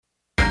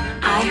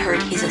I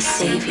heard he's a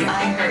savior.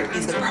 I heard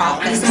he's a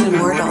prophet. He's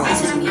immortal.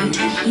 He's a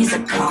mutant. He's a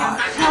god.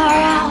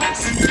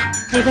 Powerhouse.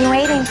 We've been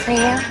waiting for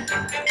you.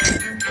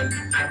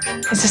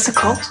 Is this a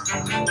cult?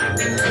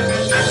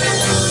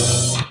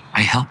 I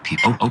help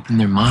people open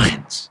their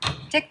minds.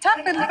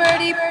 Tick-tock, little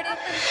birdie.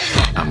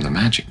 I'm the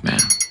magic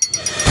man.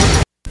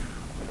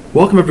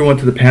 Welcome everyone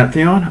to the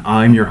Pantheon.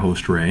 I'm your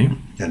host Ray.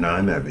 And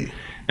I'm Evie.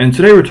 And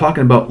today we're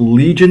talking about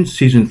Legion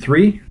Season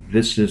 3.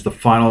 This is the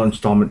final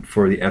installment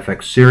for the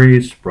FX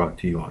series, brought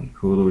to you on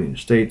Hulu in the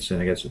States, and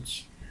I guess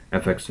it's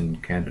FX in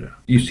Canada.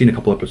 You've seen a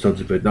couple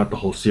episodes of it, not the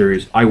whole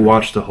series. I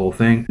watched the whole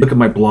thing. Look at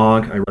my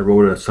blog. I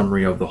wrote a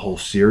summary of the whole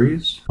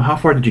series. How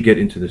far did you get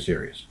into the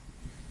series?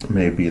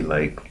 Maybe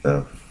like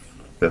the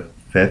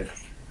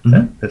fifth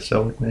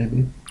episode,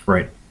 maybe.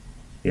 Right.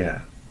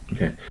 Yeah.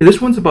 Okay.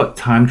 This one's about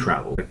time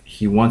travel.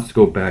 He wants to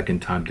go back in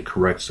time to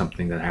correct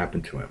something that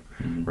happened to him.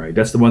 Right.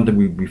 That's the one thing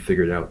we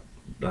figured out.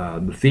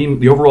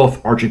 The overall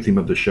arching theme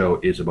of the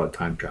show is about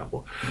time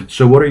travel.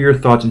 So what are your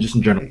thoughts and just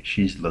in general?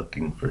 She's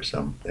looking for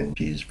something.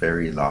 She's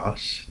very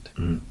lost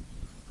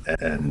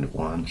and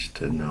wants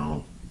to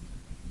know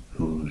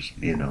who's,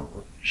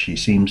 she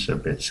seems a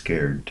bit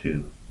scared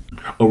too.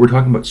 Oh, we're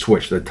talking about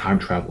Switch, the time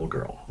travel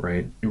girl,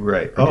 right?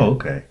 Right. Oh,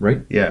 okay.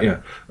 Right? Yeah.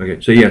 Yeah.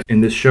 Okay. So yeah,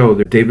 in this show,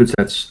 David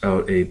sets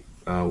out a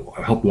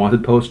help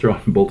wanted poster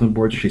on bulletin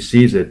boards. She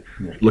sees it,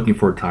 looking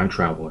for a time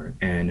traveler,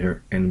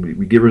 and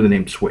we give her the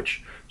name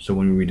Switch. So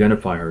when we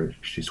identify her,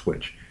 she's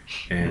Switch,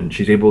 and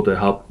she's able to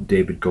help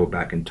David go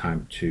back in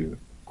time to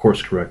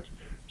course correct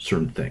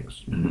certain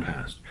things in the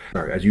past.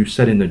 As you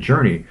said in the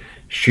journey,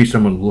 she's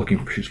someone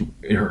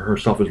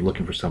herself is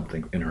looking for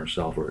something in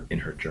herself or in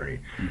her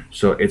journey.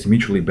 So it's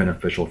mutually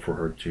beneficial for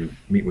her to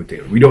meet with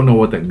David. We don't know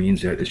what that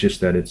means yet. It's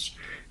just that it's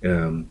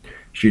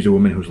she's a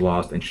woman who's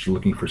lost and she's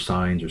looking for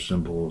signs or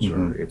symbols,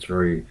 or it's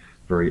very,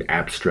 very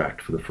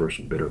abstract for the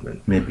first bit of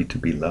it. Maybe to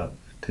be loved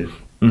too.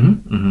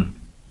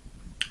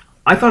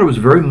 I thought it was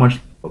very much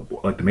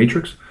like The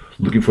Matrix,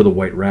 looking for the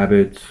white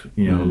rabbit,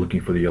 looking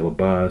for the yellow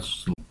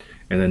bus.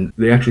 And then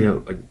they actually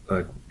have like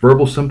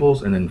verbal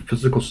symbols and then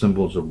physical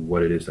symbols of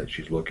what it is that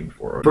she's looking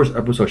for. First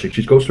episode,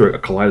 she goes through a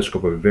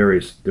kaleidoscope of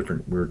various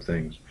different weird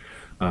things.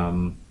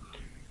 I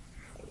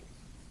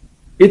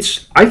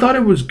thought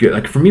it was good.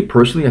 Like for me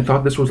personally, I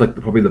thought this was like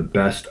probably the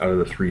best out of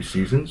the 3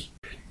 seasons.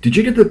 Did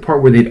you get the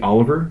part where they had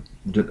Oliver,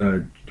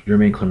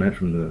 Jermaine Clement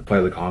from the Flight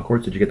of the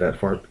Conchords? Did you get that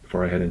far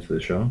ahead into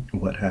the show?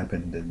 What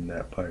happened in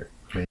that part?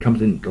 It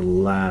comes in the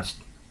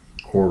last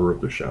quarter of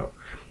the show.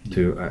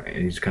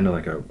 And he's kind of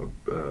like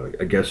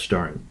a guest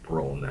starring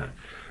role in that.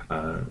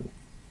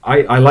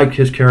 I like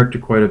his character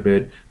quite a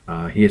bit.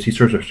 He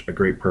serves a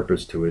great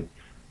purpose to it.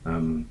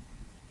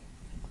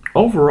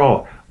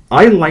 Overall,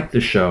 I like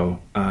the show.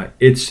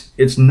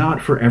 It's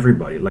not for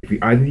everybody. Like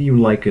either you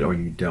like it or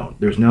you don't.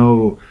 There's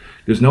no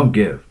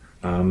give.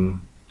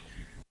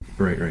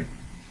 Right.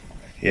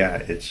 Yeah,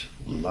 it's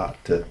a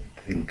lot to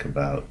think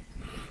about.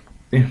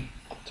 Yeah.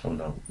 So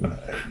no.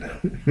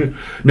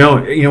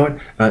 No, you know what?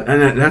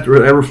 And that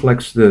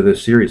reflects the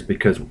series,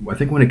 because I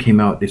think when it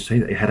came out, they say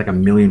that it had like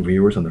 1 million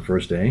viewers on the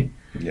first day.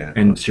 Yeah.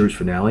 And the series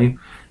finale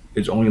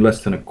is only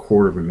less than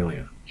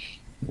 250,000.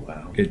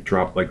 Wow. It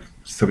dropped like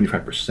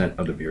 75%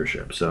 of the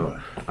viewership. So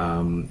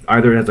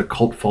either it has a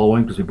cult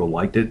following because people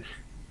liked it,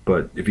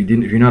 but if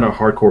you're not a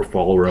hardcore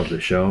follower of the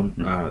show,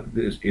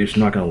 it's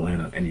not going to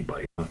land on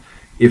anybody.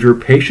 If you're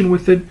patient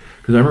with it,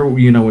 because I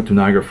remember went to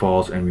Niagara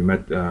Falls and we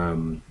met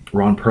Ron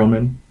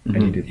Perlman,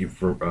 and he did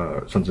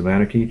for Sons of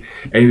Anarchy,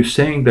 and he was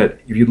saying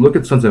that if you look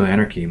at Sons of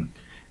Anarchy,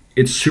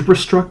 its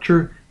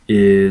superstructure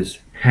is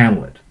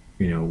Hamlet,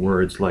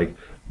 where it's like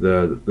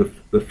the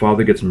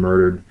father gets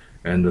murdered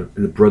and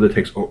the brother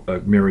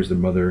marries the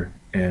mother,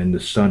 and the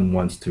son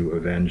wants to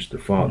avenge the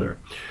father,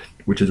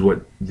 which is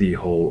what the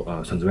whole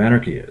Sons of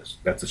Anarchy is.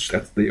 That's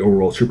the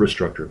overall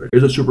superstructure of it.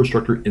 There's a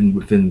superstructure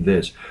within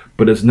this,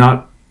 but it's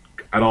not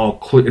at all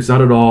it's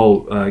not at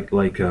all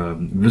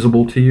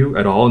visible to you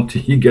at all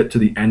until you get to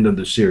the end of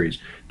the series.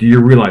 Do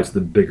you realize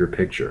the bigger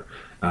picture?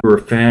 If you're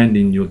a fan,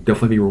 then you'll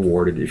definitely be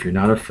rewarded. If you're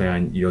not a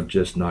fan, you'll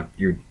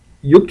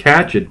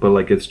catch it,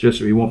 but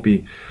it won't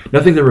be,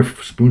 nothing's ever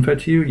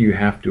spoon-fed to you. You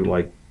have to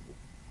like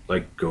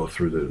go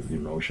through the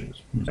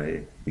emotions.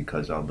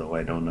 Because although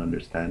I don't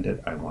understand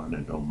it, I want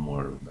to know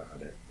more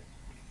about it.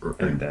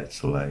 Right. And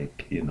that's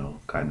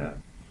kind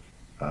of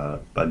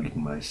bugging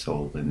my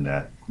soul in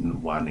that,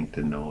 wanting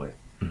to know it.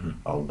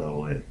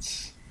 Although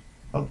it's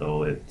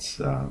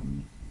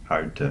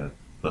hard to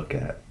look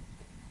at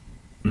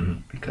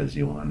because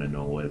you want to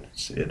know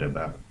what's it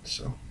about.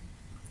 So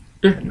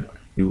anyway.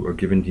 You are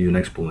given to you an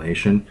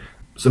explanation.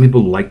 Some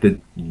people like to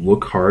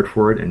look hard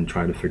for it and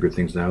try to figure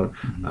things out.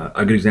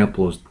 A good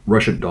example is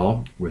Russian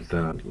Doll with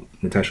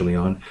Natasha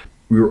Lyonne.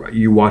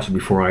 You watched it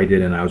before I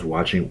did, and I was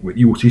watching.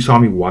 You saw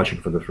me watching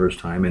for the first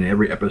time, and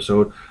every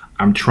episode,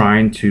 I'm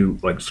trying to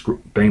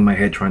bang my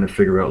head, trying to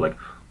figure out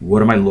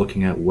what am I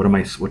looking at?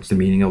 What's the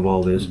meaning of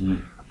all this?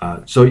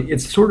 So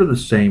it's sort of the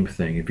same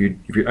thing. If you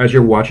as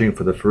you're watching it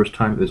for the first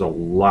time, there's a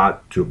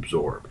lot to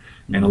absorb,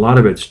 and a lot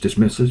of it's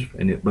dismissive.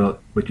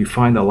 But you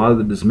find a lot of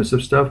the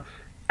dismissive stuff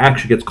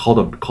actually gets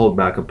called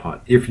back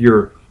upon if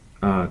you're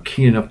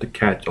keen enough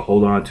to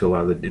hold on to a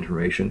lot of the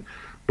information.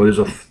 But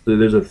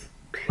there's a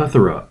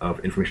plethora of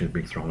information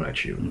being thrown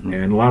at you,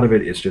 and a lot of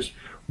it is just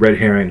red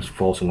herrings,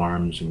 false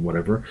alarms, and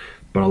whatever.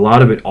 But a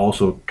lot of it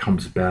also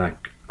comes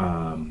back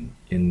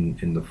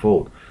in the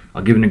fold.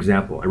 I'll give an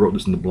example. I wrote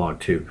this in the blog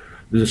too.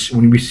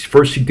 When we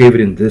first see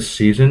David in this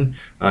season,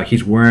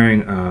 he's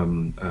wearing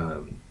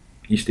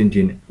East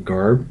Indian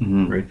garb,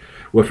 right?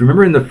 Well, if you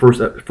remember in the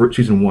first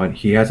season 1,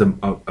 he has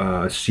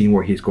a scene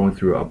where he's going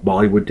through a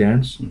Bollywood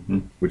dance,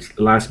 which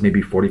lasts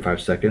maybe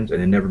 45 seconds, and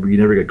you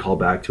never get called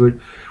back to it.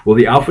 Well,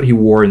 the outfit he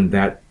wore in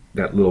that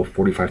little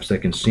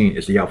 45-second scene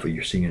is the outfit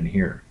you're seeing in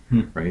here,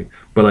 right?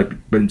 But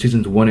in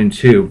seasons 1 and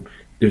 2,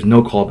 there's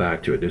no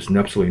callback to it. There's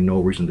absolutely no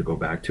reason to go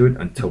back to it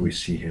until we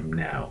see him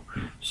now.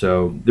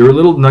 So there are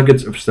little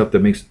nuggets of stuff that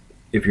makes,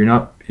 if you're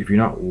not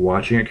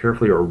watching it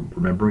carefully or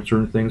remembering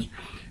certain things,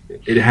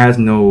 it has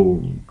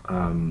no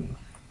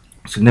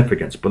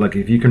significance. But like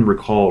if you can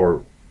recall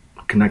or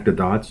connect the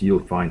dots, you'll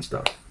find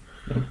stuff.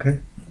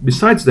 Okay.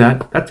 Besides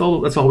that, that's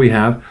all we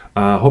have.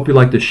 Hope you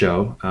like the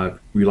show.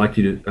 We'd like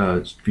you to,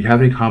 if you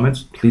have any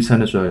comments, please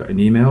send us an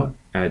email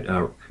at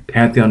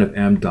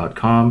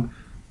pantheonfm.com.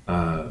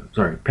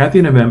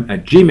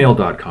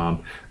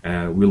 pantheonfm@gmail.com.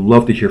 We'd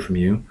love to hear from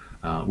you.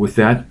 With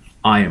that,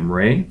 I am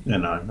Ray.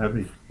 And I'm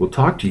Heavy. We'll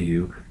talk to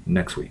you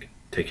next week.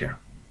 Take care.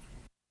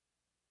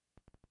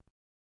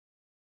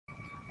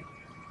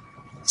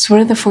 So,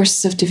 what are the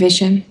forces of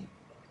division?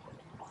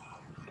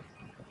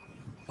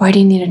 Why do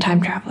you need a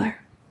time traveler?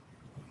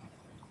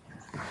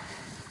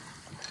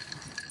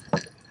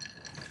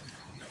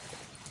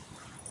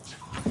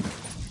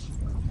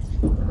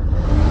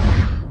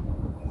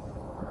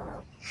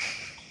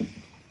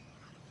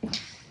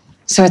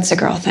 So it's a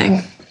girl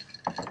thing.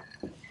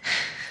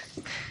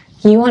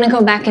 You want to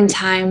go back in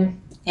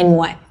time and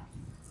what?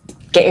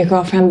 Get your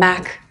girlfriend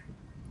back?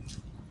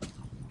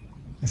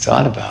 I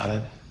thought about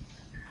it.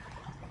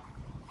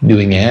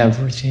 Doing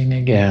everything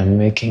again,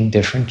 making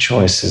different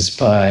choices,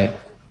 but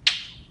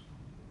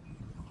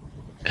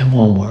it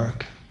won't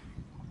work.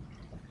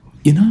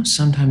 You know,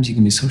 sometimes you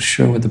can be so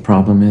sure what the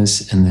problem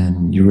is, and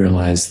then you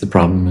realize the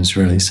problem is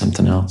really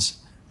something else.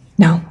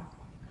 No.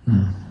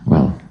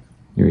 Well,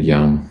 you're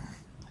young.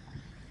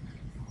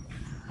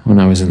 When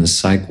I was in the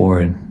psych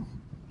ward,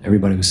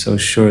 everybody was so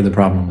sure the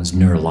problem was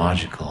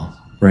neurological.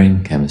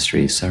 Brain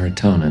chemistry,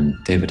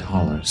 serotonin, David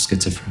Haller,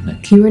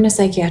 schizophrenic. You were in a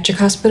psychiatric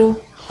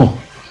hospital?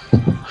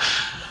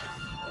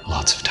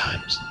 Lots of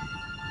times.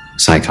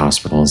 Psych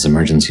hospitals,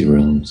 emergency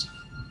rooms.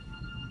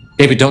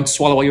 David, don't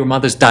swallow all your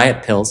mother's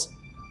diet pills.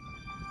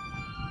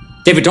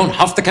 David, don't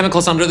huff the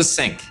chemicals under the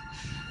sink.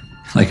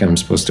 Like I'm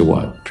supposed to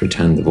what?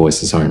 Pretend the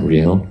voices aren't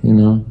real, you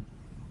know?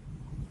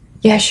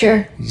 Yeah,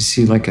 sure. You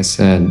see, like I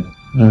said,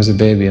 When I was a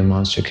baby, a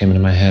monster came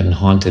into my head and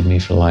haunted me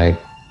for like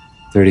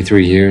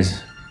 33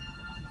 years.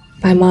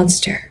 By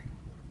monster,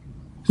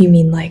 you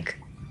mean like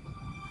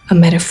a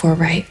metaphor,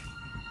 right?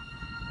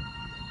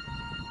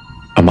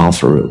 Amal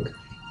Farouk,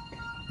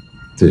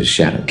 the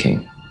Shadow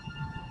King.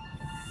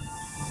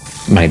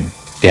 my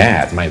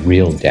dad, my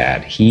real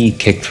dad. He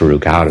kicked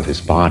Farouk out of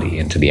his body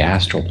into the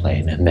astral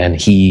plane, and then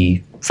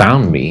he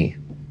found me,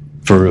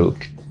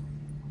 Farouk,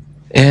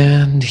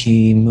 and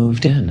he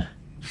moved in.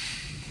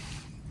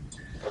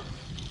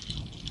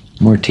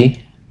 More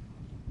tea?